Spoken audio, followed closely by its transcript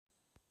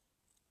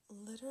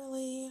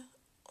Literally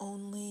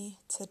only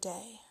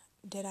today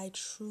did I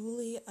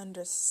truly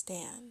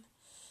understand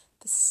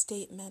the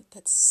statement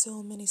that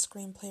so many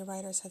screenplay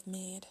writers have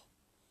made,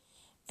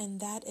 and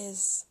that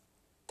is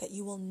that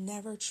you will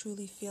never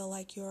truly feel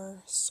like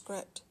your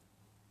script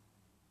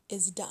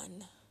is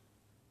done.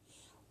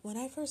 When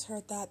I first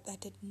heard that, that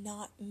did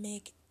not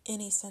make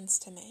any sense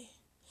to me.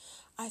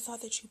 I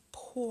thought that you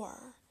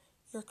pour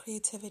your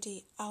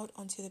creativity out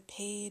onto the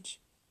page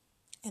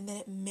and then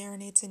it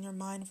marinates in your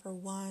mind for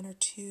 1 or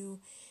 2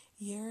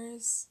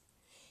 years.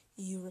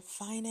 You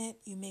refine it,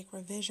 you make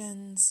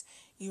revisions,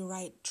 you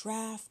write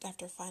draft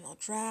after final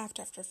draft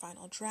after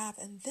final draft,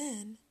 and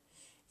then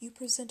you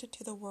present it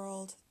to the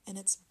world in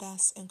its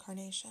best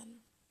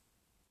incarnation.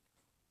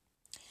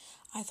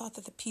 I thought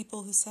that the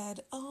people who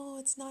said, "Oh,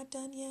 it's not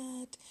done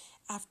yet,"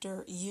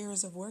 after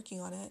years of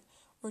working on it,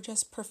 were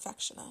just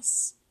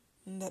perfectionists,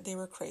 and that they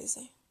were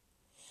crazy.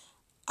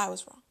 I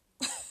was wrong.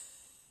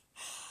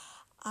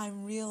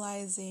 I'm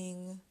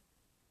realizing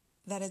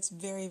that it's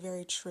very,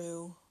 very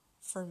true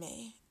for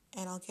me,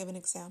 and I'll give an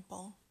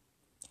example.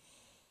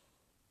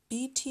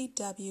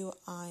 BTW,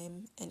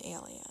 I'm an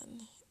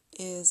Alien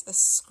is a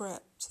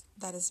script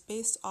that is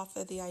based off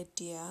of the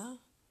idea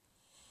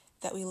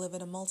that we live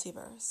in a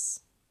multiverse.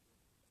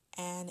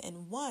 And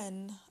in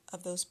one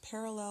of those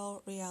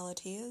parallel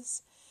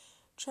realities,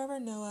 Trevor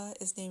Noah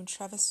is named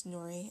Travis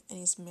Norrie and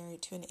he's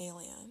married to an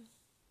alien.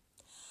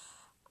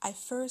 I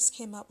first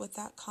came up with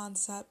that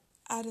concept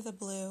out of the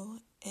blue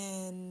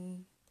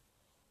in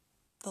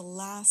the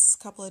last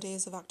couple of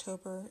days of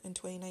October in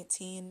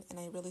 2019, and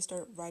I really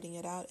started writing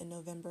it out in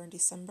November and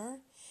December.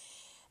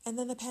 And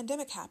then the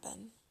pandemic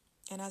happened,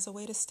 and as a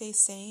way to stay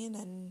sane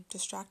and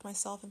distract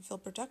myself and feel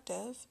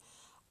productive,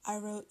 I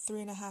wrote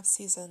 3.5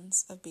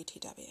 seasons of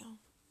BTW.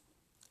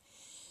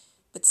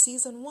 But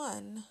season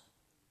 1,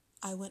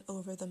 I went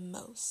over the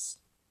most.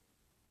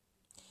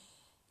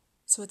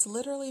 So it's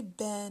literally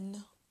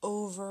been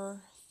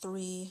over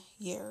 3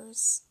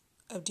 years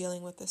of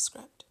dealing with this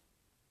script.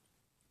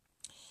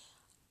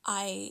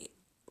 I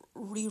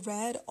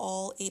reread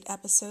all 8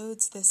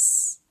 episodes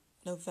this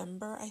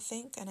November, I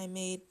think, and I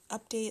made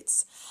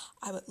updates.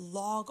 I would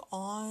log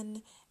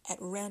on at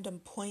random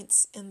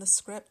points in the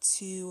script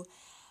to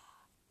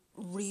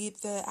read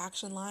the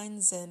action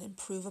lines and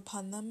improve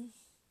upon them.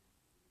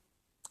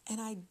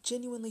 And I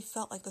genuinely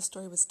felt like the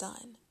story was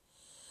done.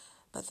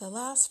 But the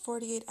last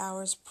 48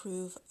 hours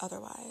prove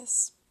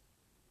otherwise.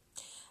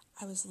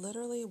 I was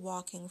literally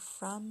walking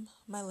from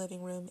my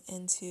living room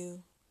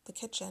into the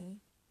kitchen,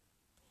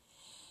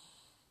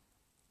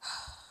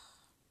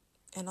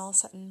 and all of a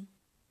sudden,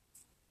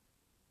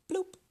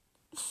 bloop,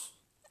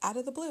 out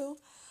of the blue,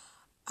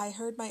 I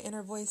heard my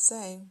inner voice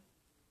say,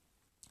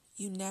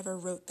 "You never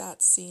wrote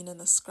that scene in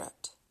the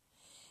script."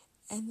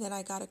 And then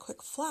I got a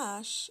quick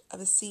flash of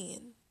a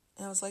scene.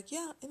 And I was like,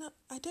 yeah,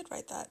 I did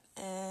write that.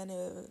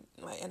 And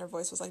my inner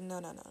voice was like, no,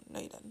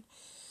 you didn't.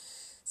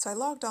 So I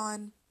logged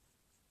on.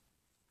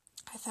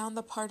 I found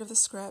the part of the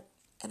script,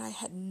 and I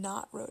had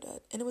not wrote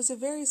it. And it was a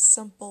very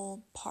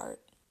simple part.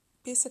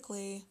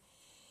 Basically,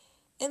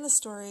 in the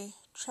story,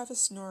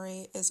 Travis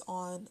Norrie is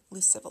on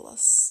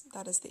Lucivolus.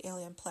 That is the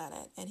alien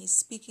planet. And he's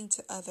speaking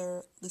to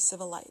other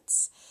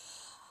Lucivolites,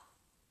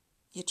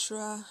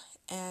 Yatrua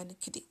and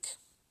Kadik.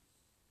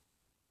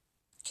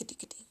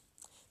 Kadik.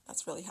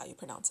 That's really how you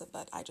pronounce it,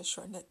 but I just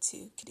shortened it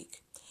to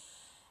Kadik.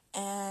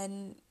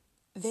 And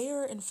they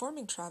are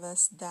informing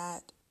Travis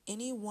that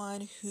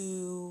anyone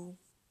who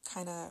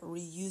kind of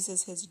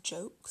reuses his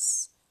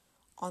jokes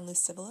on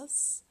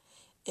Lucivolus,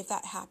 if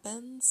that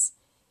happens,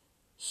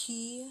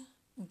 he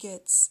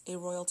gets a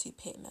royalty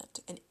payment.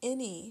 And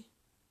any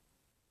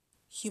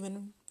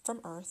human from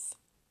Earth,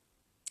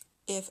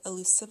 if a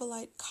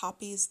Lucivolite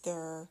copies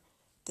their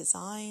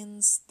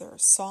designs, their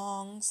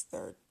songs,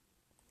 their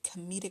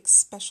comedic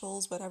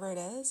specials, whatever it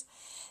is,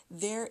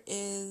 there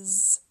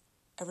is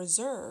a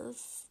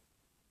reserve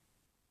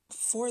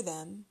for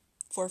them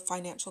for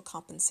financial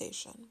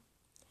compensation.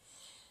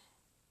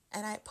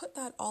 And I put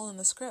that all in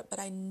the script, but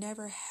I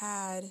never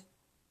had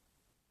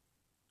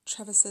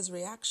Travis's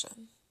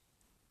reaction.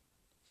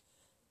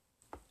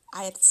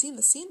 I had seen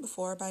the scene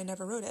before, but I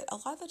never wrote it. A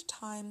lot of the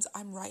times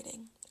I'm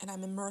writing and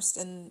I'm immersed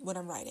in what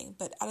I'm writing,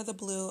 but out of the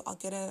blue, I'll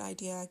get an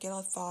idea, get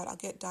a thought, I'll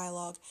get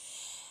dialogue,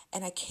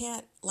 and I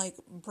can't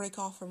break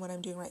off from what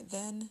I'm doing right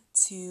then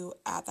to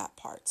add that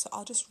part. So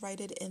I'll just write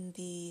it in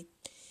the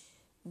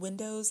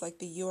windows,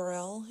 the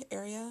URL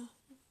area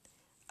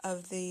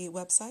of the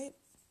website,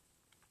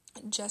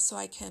 just so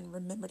I can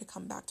remember to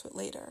come back to it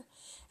later.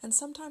 And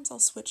sometimes I'll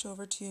switch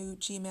over to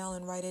Gmail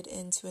and write it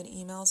into an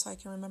email so I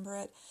can remember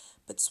it.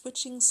 But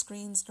switching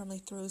screens normally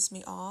throws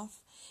me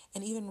off,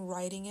 and even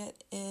writing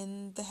it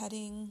in the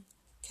heading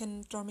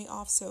can throw me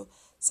off. So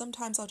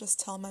sometimes I'll just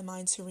tell my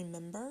mind to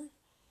remember,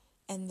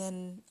 and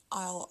then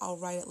I'll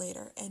write it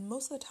later. And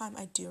most of the time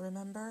I do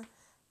remember,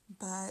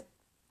 but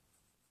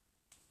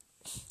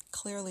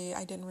clearly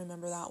I didn't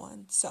remember that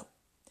one. So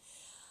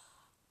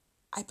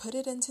I put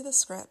it into the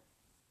script,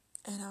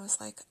 and I was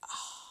like,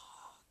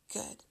 oh,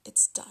 good,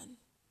 it's done.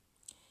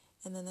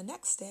 And then the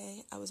next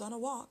day, I was on a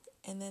walk,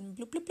 and then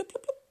bloop, bloop, bloop,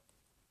 bloop, bloop.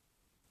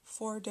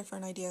 4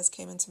 different ideas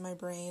came into my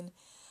brain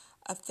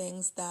of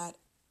things that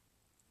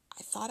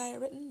I thought I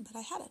had written, but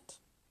I hadn't.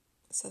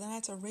 So then I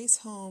had to race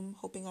home,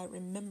 hoping I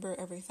remember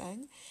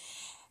everything.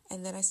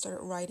 And then I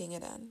started writing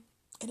it in.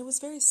 And it was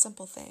very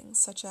simple things,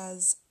 such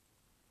as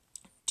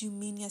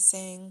Duminia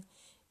saying,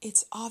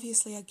 "It's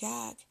obviously a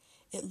gag.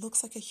 It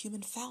looks like a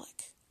human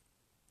phallic."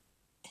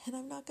 And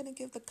I'm not going to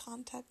give the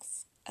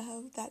context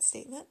of that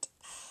statement,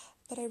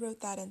 but I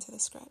wrote that into the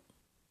script.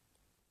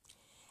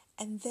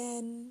 And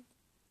then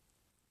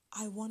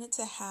I wanted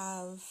to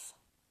have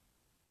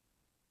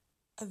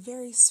a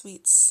very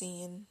sweet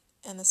scene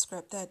in the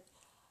script that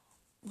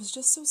was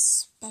just so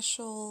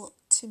special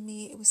to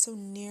me. It was so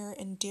near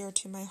and dear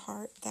to my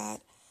heart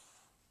that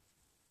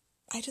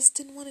I just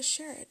didn't want to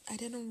share it. I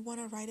didn't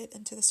want to write it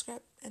into the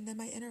script. And then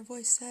my inner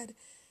voice said,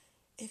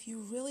 if you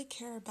really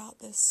care about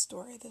this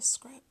story, this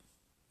script,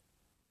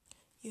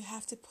 you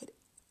have to put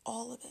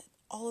all of it,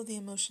 all of the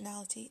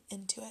emotionality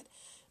into it.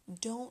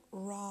 Don't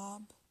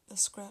rob the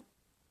script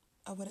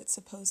of what it's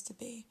supposed to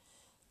be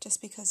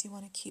just because you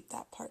want to keep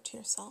that part to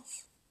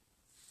yourself.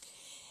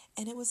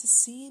 And it was a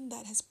scene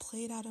that has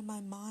played out in my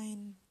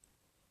mind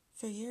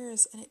for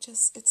years, and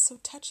it's so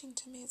touching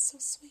to me. It's so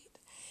sweet.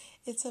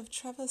 It's of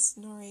Travis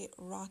Norrie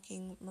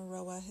rocking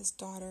Maroa, his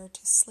daughter,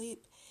 to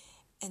sleep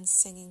and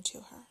singing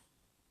to her.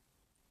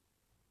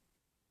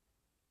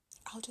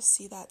 I'll just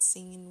see that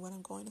scene when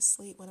I'm going to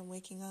sleep, when I'm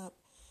waking up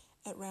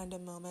at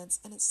random moments,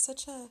 and it's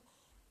such a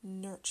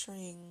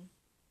nurturing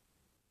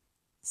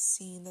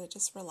scene that it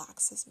just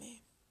relaxes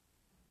me.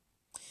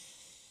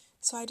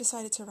 So I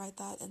decided to write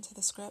that into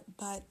the script,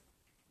 but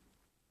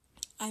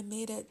I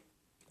made it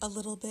a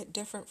little bit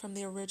different from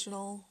the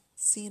original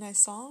scene I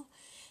saw.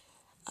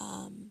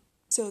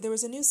 So there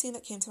was a new scene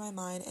that came to my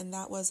mind, and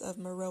that was of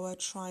Maroa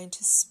trying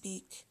to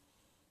speak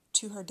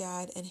to her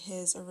dad in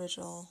his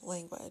original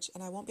language.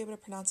 And I won't be able to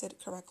pronounce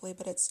it correctly,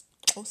 but it's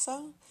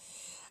Osa,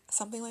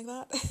 something like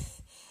that.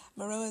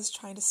 Maroa is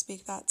trying to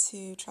speak that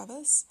to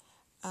Travis,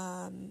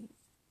 and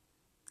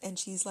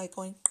she's like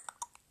going,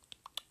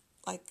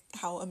 like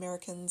how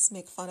Americans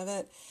make fun of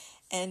it,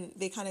 and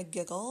they kind of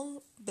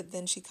giggle, but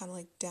then she kind of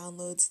like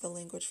downloads the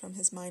language from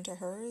his mind to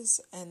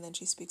hers, and then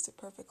she speaks it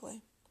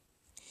perfectly.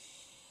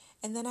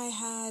 And then I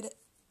had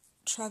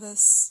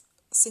Travis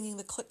singing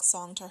the click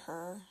song to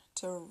her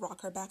to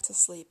rock her back to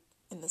sleep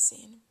in the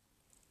scene.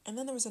 And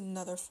then there was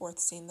another 4th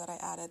scene that I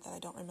added that I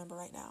don't remember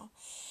right now.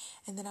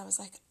 And then I was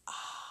like,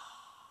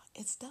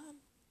 it's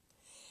done.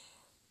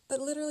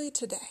 But literally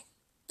today,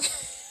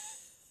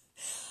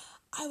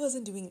 I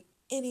wasn't doing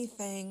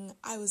anything.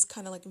 I was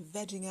kind of like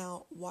vegging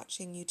out,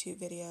 watching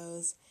YouTube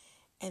videos,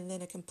 and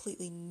then a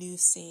completely new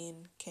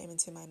scene came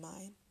into my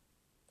mind.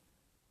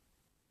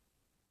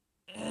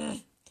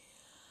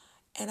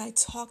 And I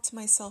talked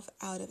myself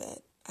out of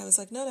it. I was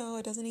like, no,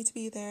 it doesn't need to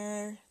be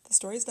there. The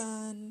story's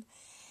done.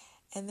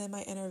 And then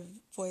my inner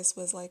voice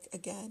was like,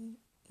 again,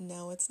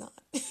 no, it's not.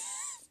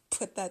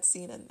 Put that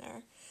scene in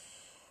there.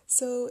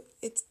 So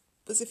it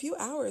was a few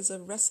hours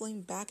of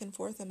wrestling back and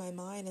forth in my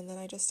mind, and then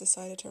I just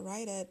decided to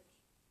write it.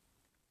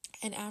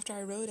 And after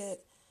I wrote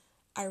it,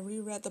 I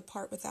reread the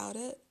part without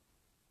it.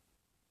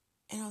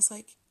 And I was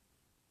like,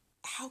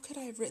 how could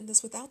I have written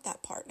this without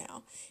that part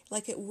now?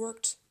 Like, it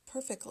worked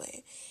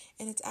perfectly.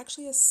 And it's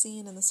actually a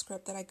scene in the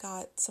script that I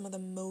got some of the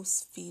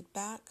most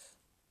feedback,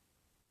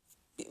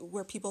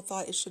 where people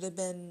thought it should have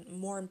been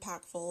more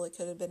impactful, it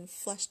could have been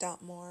fleshed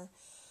out more.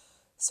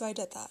 So I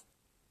did that.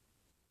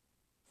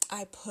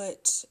 I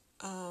put,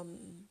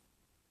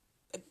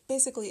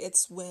 basically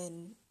it's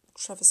when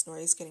Travis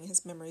Norrie is getting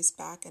his memories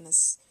back, and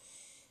his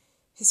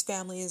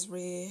family is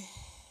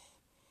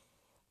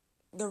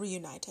they're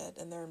reunited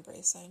and they're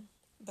embracing.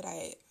 But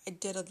I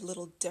did a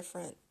little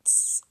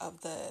difference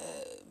of the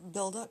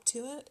build up to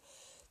it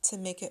to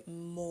make it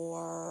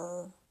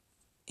more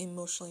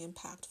emotionally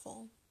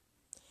impactful.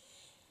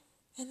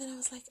 And then I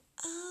was like,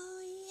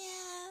 oh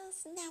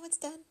yes, now it's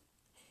done.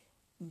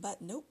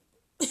 But nope.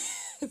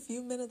 A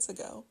few minutes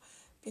ago,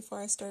 before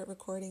I started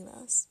recording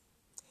this,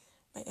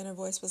 my inner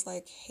voice was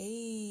like,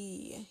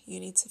 hey, you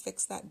need to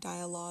fix that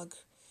dialogue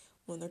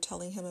when they're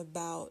telling him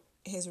about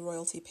his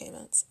royalty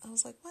payments. I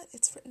was like, what?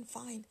 It's written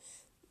fine.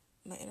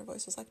 My inner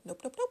voice was like,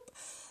 nope.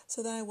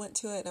 So then I went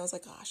to it and I was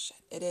like, oh shit,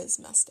 it is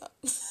messed up.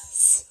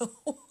 So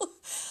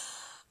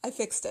I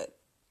fixed it.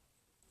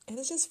 And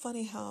it's just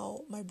funny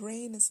how my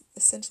brain is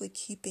essentially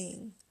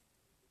keeping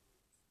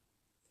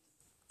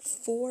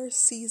 4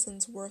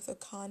 seasons worth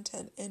of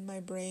content in my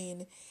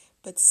brain,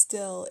 but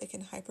still it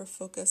can hyper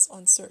focus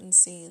on certain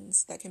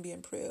scenes that can be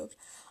improved.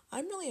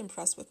 I'm really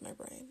impressed with my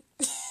brain.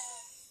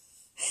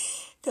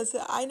 Because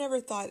I never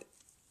thought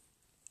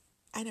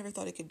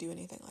it could do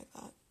anything like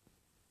that.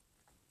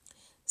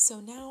 So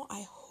now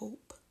I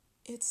hope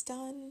it's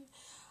done.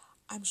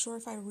 I'm sure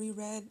if I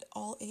reread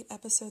all 8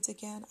 episodes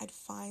again, I'd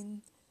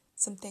find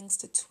some things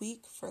to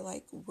tweak for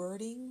like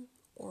wording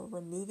or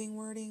removing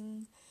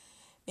wording,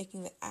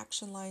 making the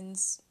action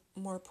lines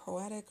more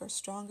poetic or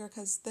stronger,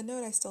 because the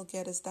note I still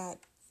get is that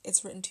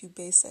it's written too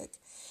basic.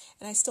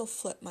 And I still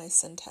flip my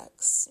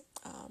syntax.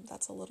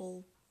 That's a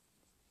little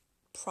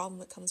problem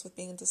that comes with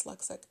being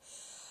dyslexic.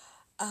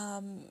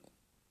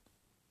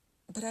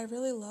 But I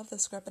really love the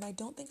script, and I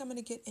don't think I'm going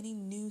to get any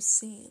new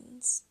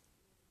scenes.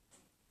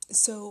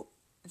 So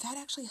that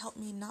actually helped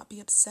me not be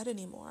upset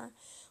anymore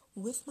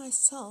with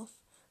myself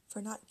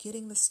for not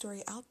getting the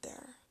story out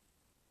there.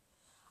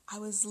 I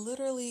was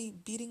literally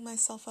beating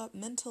myself up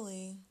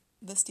mentally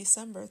this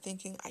December,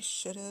 thinking I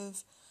should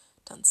have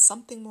done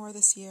something more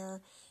this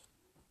year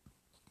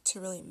to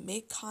really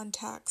make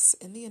contacts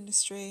in the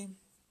industry.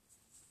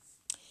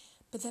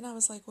 But then I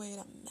was like, wait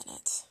a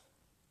minute.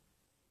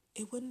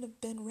 It wouldn't have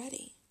been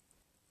ready.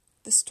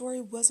 The story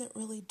wasn't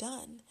really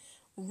done.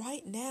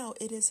 Right now,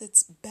 it is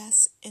its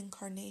best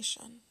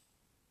incarnation.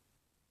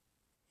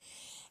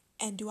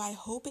 And do I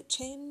hope it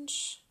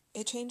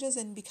changes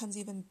and becomes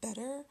even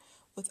better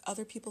with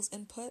other people's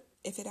input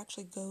if it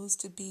actually goes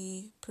to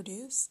be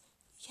produced?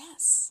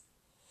 Yes.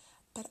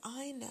 But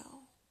I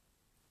know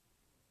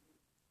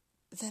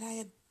that I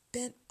have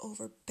bent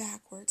over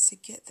backwards to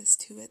get this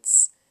to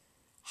its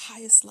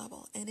highest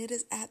level, and it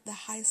is at the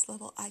highest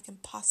level I can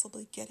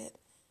possibly get it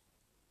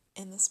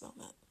in this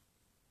moment.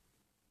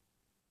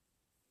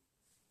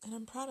 And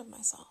I'm proud of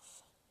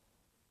myself.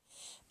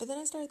 But then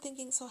I started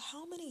thinking, so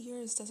how many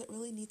years does it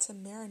really need to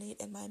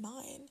marinate in my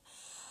mind?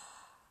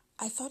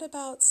 I thought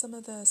about some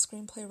of the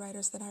screenplay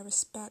writers that I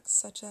respect,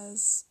 such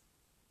as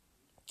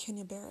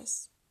Kenya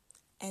Barris.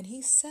 And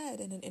he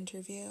said in an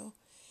interview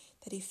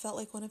that he felt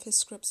like one of his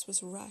scripts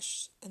was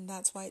rushed, and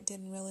that's why it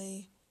didn't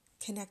really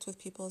connect with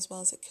people as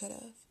well as it could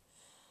have.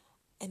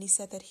 And he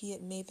said that he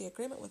had made the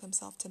agreement with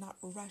himself to not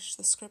rush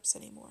the scripts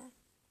anymore.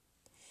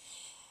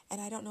 And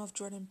I don't know if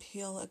Jordan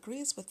Peele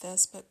agrees with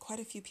this, but quite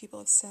a few people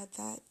have said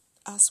that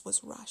Us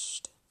was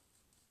rushed,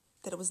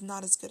 that it was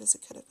not as good as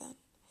it could have been.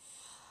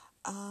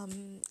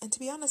 And to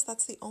be honest,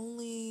 that's the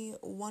only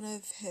one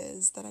of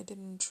his that I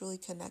didn't truly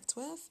connect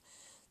with.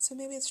 So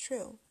maybe it's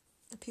true.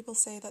 People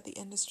say that the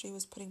industry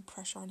was putting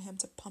pressure on him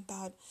to pump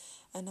out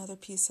another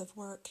piece of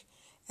work.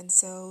 And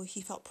so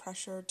he felt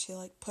pressure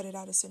to put it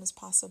out as soon as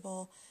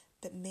possible.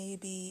 But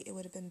maybe it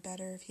would have been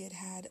better if he had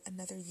had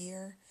another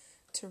year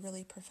to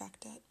really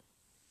perfect it.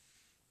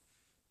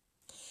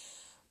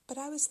 But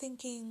I was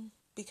thinking,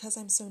 because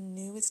I'm so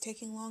new, it's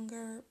taking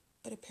longer.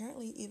 But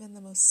apparently even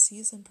the most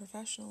seasoned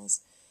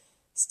professionals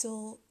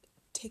still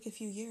take a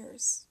few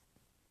years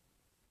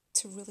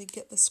to really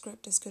get the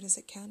script as good as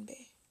it can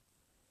be.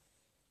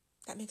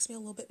 That makes me a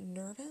little bit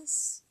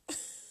nervous.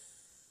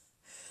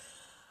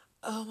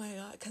 Oh my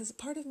God, because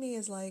part of me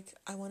is like,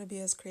 I want to be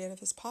as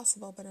creative as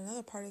possible, but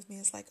another part of me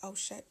is like, oh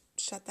shit,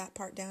 shut that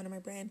part down in my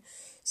brain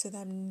so that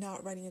I'm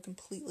not writing a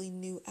completely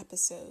new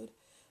episode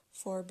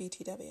for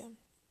BTW.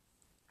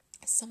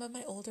 Some of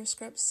my older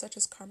scripts, such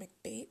as Karmic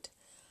Bait,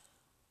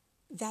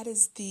 that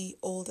is the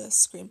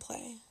oldest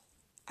screenplay.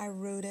 I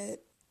wrote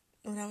it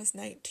when I was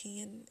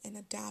 19 and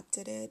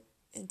adapted it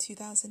in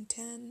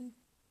 2010,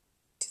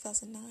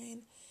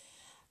 2009.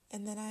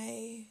 And then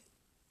I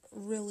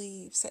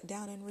really sat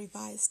down and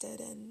revised it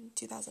in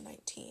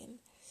 2019.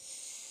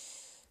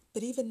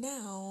 But even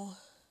now,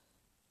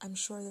 I'm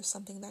sure there's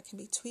something that can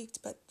be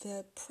tweaked, but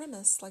the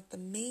premise, the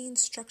main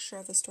structure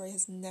of the story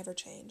has never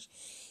changed.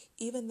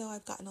 Even though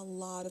I've gotten a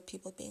lot of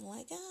people being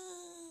like, I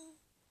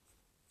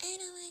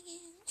don't like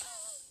it.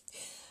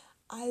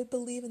 I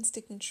believe in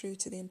sticking true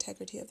to the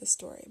integrity of the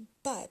story,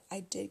 but I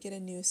did get a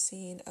new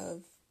scene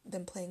of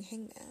them playing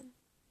Hangman.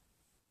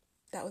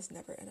 That was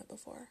never in it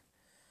before.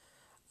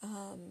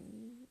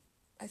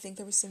 I think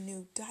there was some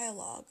new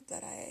dialogue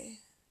that I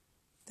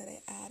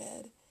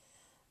added,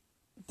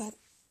 but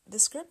the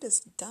script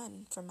is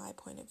done from my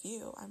point of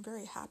view. I'm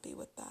very happy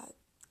with that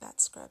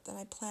script, and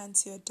I plan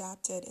to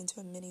adapt it into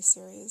a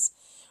miniseries.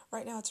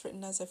 Right now it's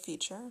written as a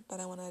feature,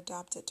 but I want to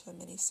adapt it to a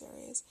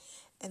miniseries,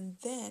 and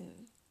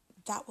then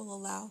that will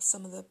allow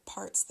some of the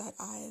parts that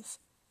I've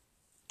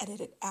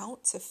edited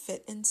out to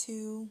fit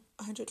into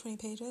 120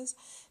 pages.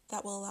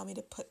 That will allow me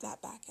to put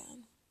that back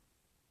in.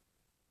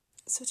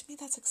 So to me,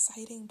 that's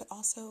exciting, but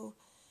also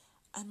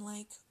I'm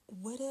like,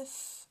 what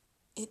if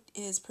it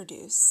is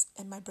produced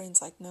and my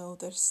brain's like, no,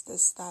 there's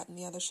this, that, and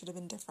the other should have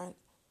been different.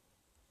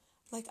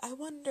 I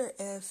wonder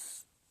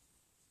if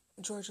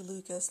George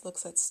Lucas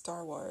looks at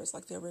Star Wars,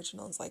 the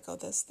original, and is like, oh,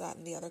 this, that,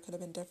 and the other could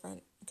have been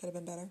different, could have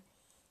been better.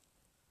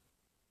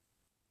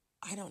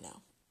 I don't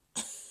know.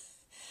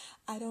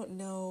 I don't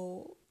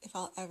know if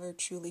I'll ever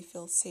truly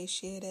feel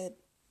satiated,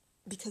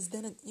 because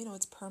then,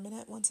 it's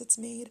permanent once it's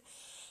made.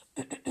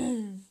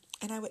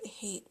 And I would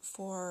hate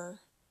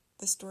for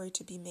the story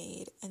to be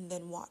made and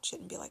then watch it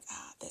and be like,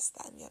 this,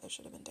 that, and the other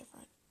should have been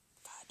different.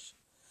 Fudge.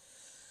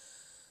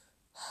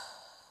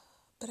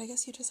 But I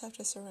guess you just have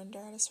to surrender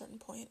at a certain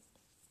point.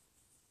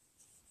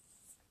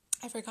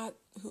 I forgot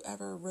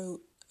whoever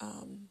wrote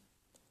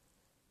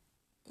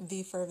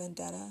V for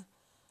Vendetta,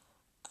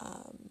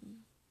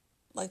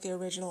 the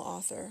original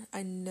author.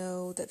 I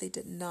know that they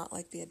did not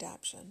like the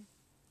adaptation.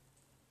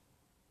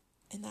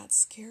 And that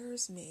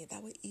scares me.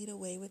 That would eat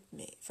away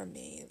from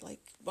me.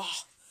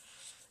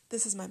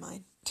 This is my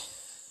mind.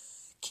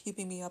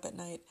 keeping me up at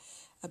night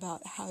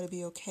about how to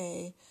be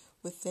okay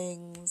with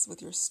things,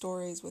 with your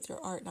stories, with your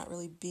art not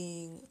really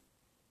being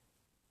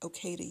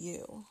okay to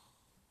you.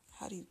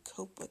 How do you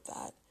cope with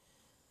that?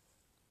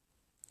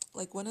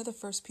 Like, one of the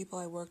first people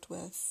I worked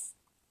with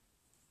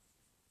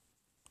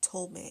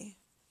told me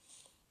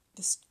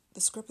the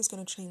script is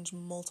going to change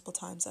multiple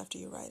times after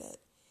you write it.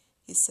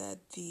 He said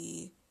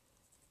the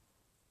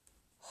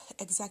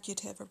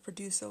executive or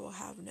producer will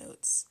have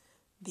notes.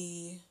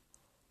 The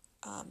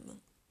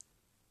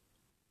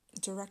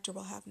director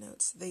will have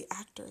notes. The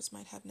actors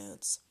might have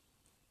notes.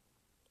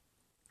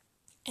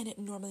 And it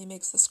normally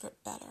makes the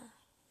script better.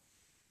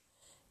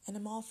 And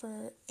I'm all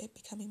for it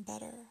becoming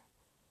better.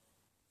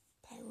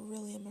 But I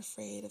really am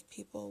afraid of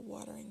people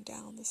watering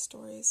down the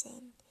stories.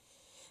 And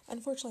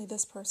unfortunately,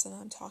 this person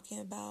I'm talking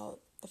about,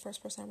 the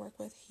first person I worked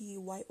with, he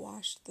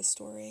whitewashed the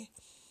story.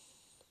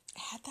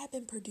 Had that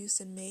been produced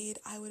and made,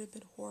 I would have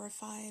been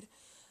horrified.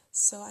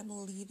 So I'm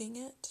leaving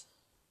it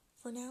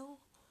for now.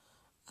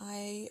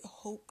 I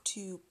hope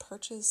to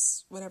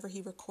purchase whatever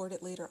he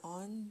recorded later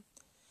on.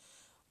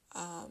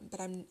 But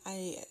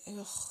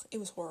it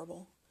was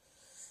horrible.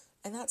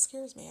 And that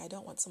scares me. I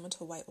don't want someone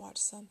to whitewash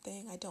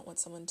something. I don't want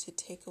someone to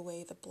take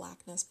away the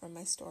blackness from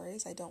my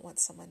stories. I don't want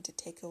someone to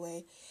take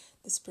away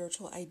the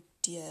spiritual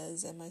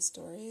ideas in my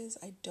stories.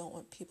 I don't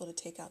want people to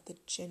take out the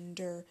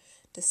gender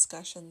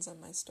discussions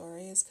in my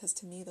stories, because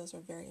to me those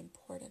are very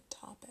important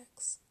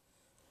topics.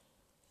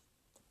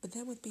 But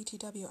then with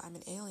BTW, I'm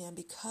an alien,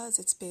 because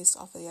it's based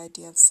off of the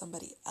idea of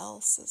somebody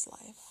else's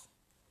life.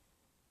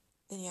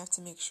 Then you have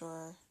to make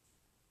sure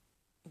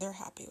they're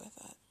happy with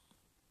it.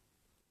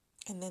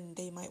 And then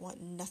they might want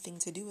nothing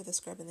to do with the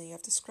script, and then you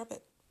have to scrub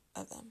it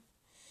of them.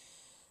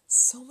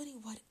 So many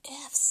what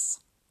ifs.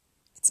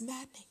 It's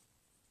maddening.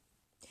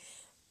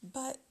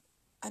 But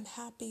I'm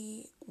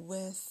happy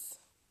with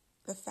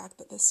the fact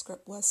that this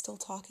script was still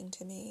talking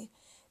to me,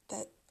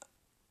 that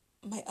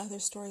my other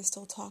stories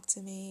still talk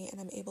to me, and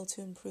I'm able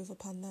to improve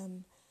upon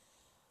them.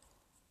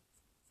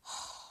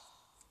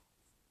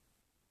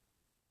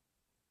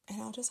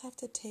 And I'll just have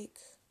to take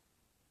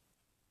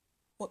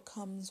what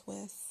comes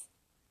with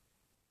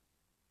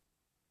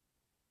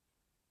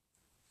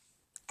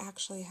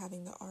actually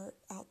having the art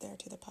out there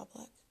to the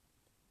public.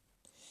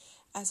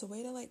 As a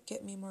way to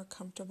get me more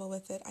comfortable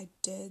with it, I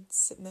did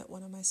submit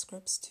one of my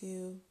scripts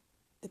to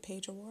the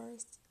Page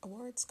Awards,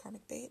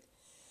 Karmic Bait,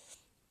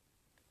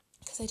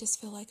 because I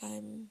just feel like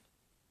I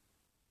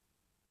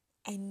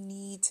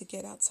need to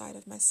get outside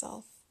of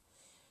myself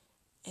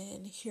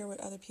and hear what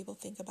other people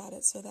think about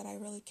it, so that I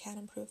really can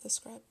improve the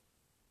script.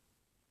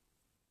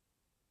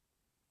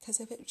 Because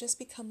if it just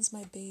becomes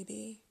my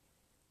baby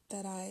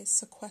that I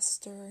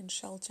sequester and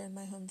shelter in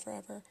my home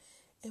forever,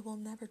 it will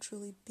never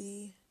truly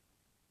be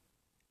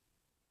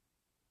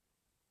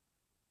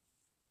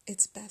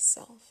its best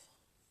self.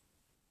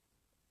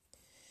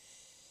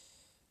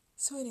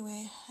 So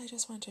anyway, I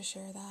just wanted to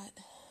share that.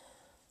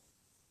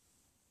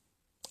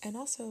 And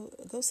also,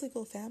 Ghost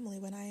Legal Family,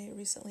 when I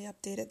recently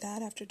updated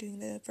that after doing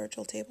the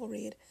virtual table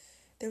read,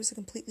 there was a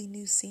completely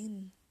new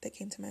scene that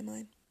came to my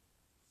mind.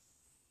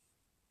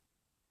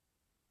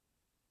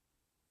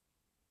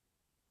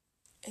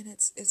 And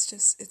it's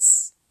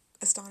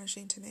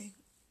astonishing to me.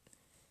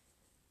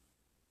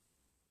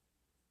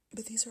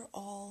 But these are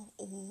all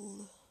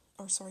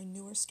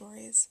newer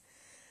stories.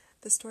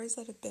 The stories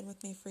that have been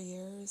with me for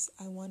years,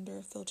 I wonder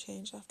if they'll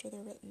change after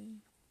they're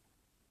written.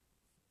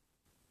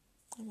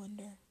 I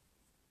wonder.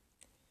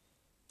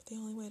 But the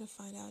only way to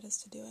find out is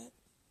to do it.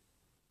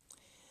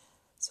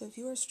 So if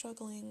you are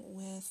struggling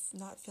with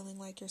not feeling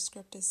like your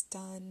script is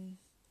done,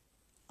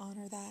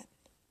 honor that.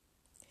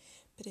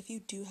 But if you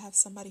do have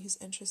somebody who's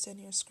interested in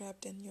your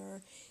script and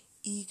your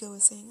ego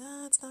is saying,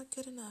 it's not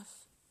good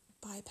enough,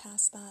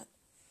 bypass that.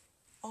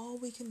 All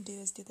we can do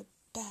is do the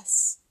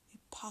best we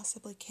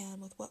possibly can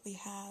with what we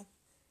have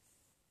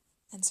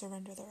and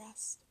surrender the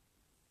rest.